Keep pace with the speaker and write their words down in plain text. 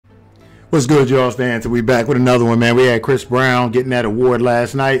What's good, y'all fans? We back with another one, man. We had Chris Brown getting that award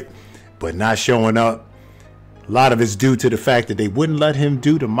last night, but not showing up. A lot of it's due to the fact that they wouldn't let him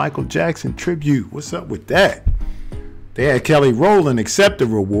do the Michael Jackson tribute. What's up with that? They had Kelly Rowland accept the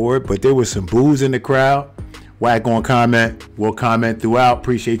reward, but there was some boos in the crowd. Wack on comment. We'll comment throughout.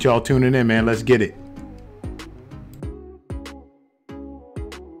 Appreciate y'all tuning in, man. Let's get it.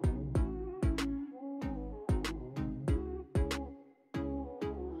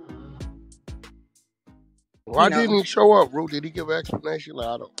 Why didn't he show up, Ru? Did he give an explanation? Like,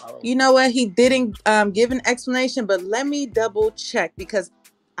 I don't. You know what? He didn't give an explanation, but let me double check because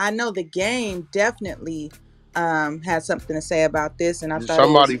I know the game definitely had something to say about this, and I thought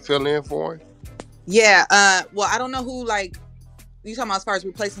somebody fill in for him. Yeah. Well, I don't know who. Like, you talking about as far as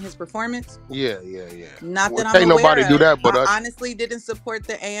replacing his performance? Yeah. Not that I'm Can't aware nobody of. do that, but I honestly didn't support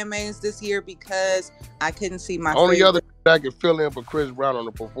the AMAs this year because I couldn't see my only favorite. other that can fill in for Chris Brown on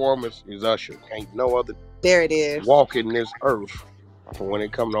the performance is Usher. Ain't no other. There it is. Walking this earth when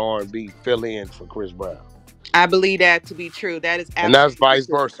it comes to R&B, fill in for Chris Brown. I believe that to be true. That is absolutely and that's vice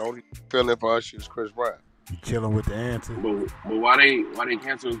true. versa. Only fill in for Usher is Chris Brown. You chilling with the answer. But why they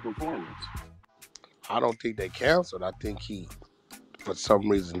cancel his performance? I don't think they canceled. I think he, for some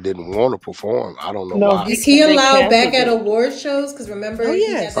reason, didn't want to perform. I don't know why. Is he allowed back at award shows? Because remember, he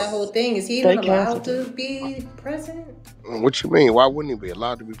had yes. that whole thing. Is he even allowed to be present? What you mean? Why wouldn't he be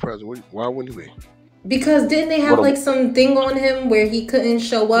allowed to be present? Why wouldn't he be? Because didn't they have like some thing on him where he couldn't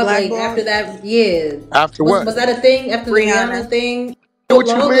show up after that? Yeah. After what? Was that a thing? After the Rihanna thing? What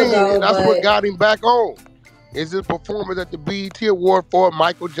you mean? That's what got him back on. Is his performance at the BET Award for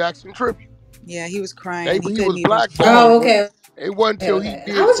Michael Jackson tribute? Yeah, he was crying. He was blackballed. Oh, okay. It wasn't until he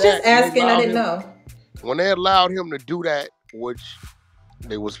did I was just that, asking. I didn't know. When they allowed him to do that, which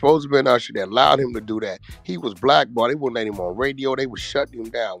they were supposed to be an Usher, they allowed him to do that. He was blackballed. They wouldn't let him on radio. They would shut him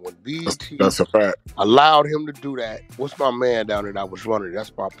down. When BET that's a fact. Allowed him to do that. What's my man down there that was running?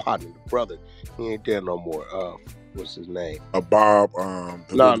 That's my partner, the brother. He ain't there no more. What's his name? Bob.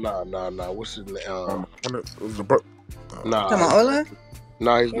 No. What's his name? Come on, Ola?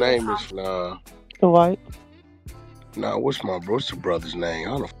 No, his name is the White. No, what's the brother's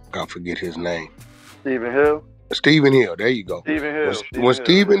name? I forget his name. Stephen Hill. Stephen Hill, there you go. Stephen Hill.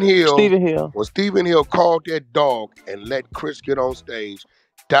 When Stephen Hill called that dog and let Chris get on stage,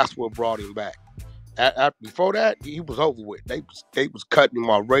 that's what brought him back. Before that, he was over with. They was cutting him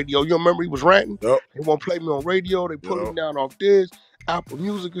on radio. You remember he was ranting? Yep. They won't play me on radio. They put him down off this. Apple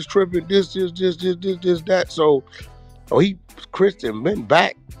Music is tripping. This, that. So Chris done been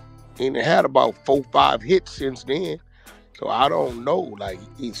back and had about 4-5 hits since then. So I don't know. Like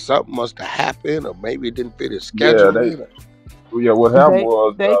something must have happened, or maybe it didn't fit his schedule. What happened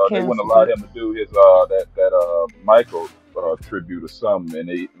was they wouldn't allow him to do his that Michael tribute or something, and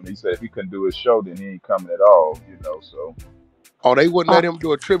he said if he couldn't do his show, then he ain't coming at all. So. Oh, they wouldn't let him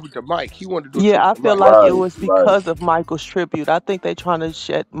do a tribute to Mike. He wanted to do. I feel like it was because of Michael's tribute. I think they're trying to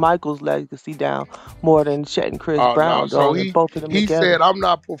shut Michael's legacy down more than shutting Chris Brown down. Both of them he together. Said, "I'm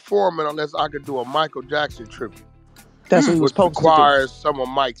not performing unless I could do a Michael Jackson tribute." That's what he was supposed to do. Requires some of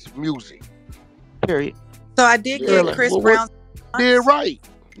Mike's music. Period. So I did get Chris Brown. Did right.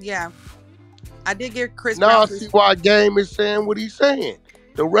 Yeah, I did get Chris Brown. Now I see why Game is saying what he's saying.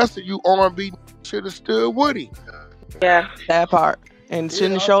 The rest of you R&B should have stood with him. Yeah, that part. And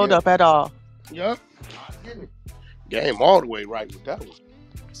shouldn't have showed up at all. Yep. Game all the way right with that one.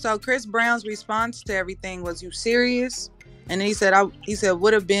 So Chris Brown's response to everything was, "You serious?" And then he said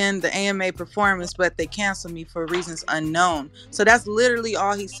would have been the AMA performance, but they canceled me for reasons unknown. So that's literally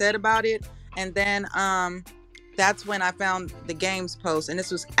all he said about it. And then that's when I found the Game's post, and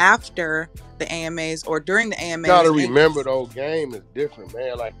this was after the AMAs or during the AMAs. You gotta remember though, Game is different,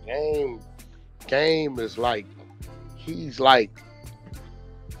 man. Like Game is like, he's like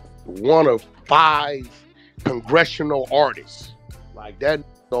one of 5 congressional artists. Like that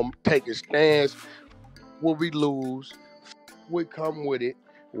don't take a stance. Will we lose? We come with it.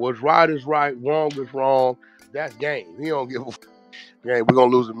 What's right is right, wrong is wrong. That's Game. He don't give a game. We're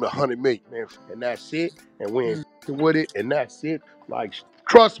gonna lose $100 million, man, and that's it. And we ain't with it, and that's it. Like,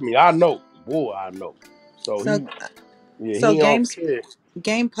 trust me, I know. Boy, I know. So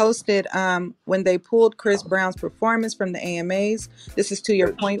Game posted when they pulled Chris Brown's performance from the AMAs. This is to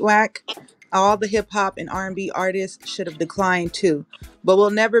your point, Wack. All the hip hop and R&B artists should have declined too, but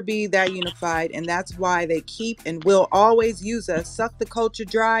we'll never be that unified, and that's why they keep and will always use us, suck the culture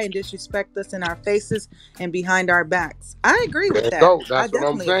dry, and disrespect us in our faces and behind our backs. I agree with that. That's what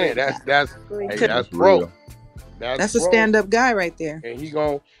I'm saying. That's bro. That's a stand-up guy right there. And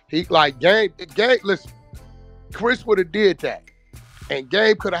he like Game. Listen, Chris would have did that, And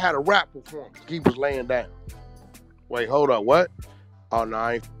Game could have had a rap performance. He was laying down. Wait, hold up. What? Oh,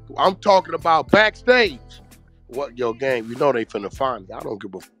 no, I'm talking about backstage. What, yo, Game, you know they finna find me. I don't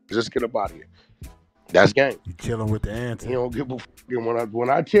give a f. Just get up out of here. That's Game. You chilling with the answer. He don't give a f. When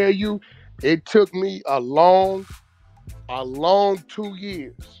I tell you, it took me a long 2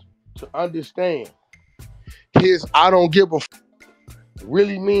 years to understand his I don't give a f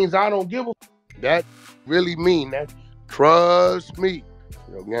really means I don't give a f. That really mean that. Trust me.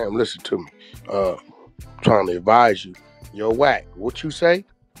 Yo, Game, listen to me. Trying to advise you. Yo, Wack, what you say?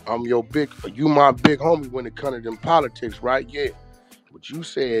 You my big homie when it comes to them politics, right? Yeah. But you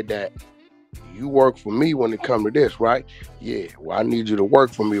said that you work for me when it comes to this, right? Yeah. Well, I need you to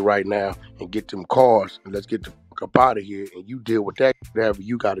work for me right now and get them cars and let's get the fuck up out of here and you deal with that. Whatever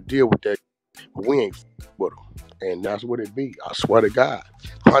you got to deal with that. But we ain't with them. And that's what it be. I swear to God.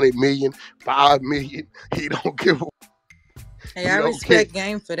 100 million, 5 million. He don't give a. Hey, I respect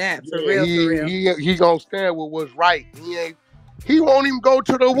Game for that. For real, for real. He gonna stand with what's right. He won't even go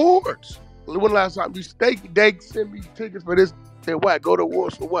to the awards. When last time they sent me tickets for this? Said what? Go to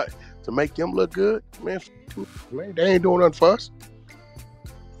awards for what? To make them look good? Man, they ain't doing nothing for us.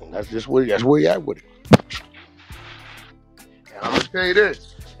 And that's where you at with it. And I'm gonna tell you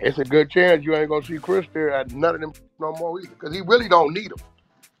this: it's a good chance you ain't gonna see Chris there at none of them no more either, because he really don't need them.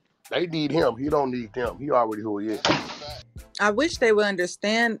 They need him. He don't need them. He already who he is. I wish they would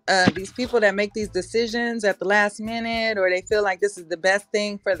understand these people that make these decisions at the last minute, or they feel like this is the best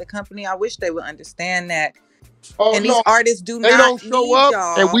thing for the company. I wish they would understand that. Oh, and these artists they don't show up,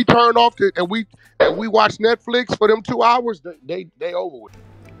 y'all. And we turn off and we watch Netflix for them 2 hours. They over with.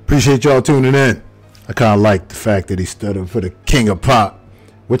 Appreciate y'all tuning in. I kind of like the fact that he stood up for the king of pop.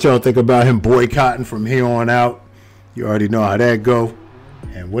 What y'all think about him boycotting from here on out? You already know how that go.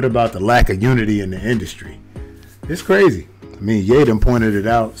 And what about the lack of unity in the industry? It's crazy. I mean, Ye done pointed it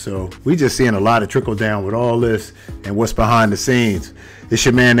out, so we just seeing a lot of trickle down with all this and what's behind the scenes. It's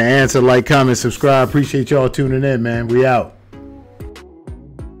your man, The Answer. Like, comment, subscribe. Appreciate y'all tuning in, man. We out.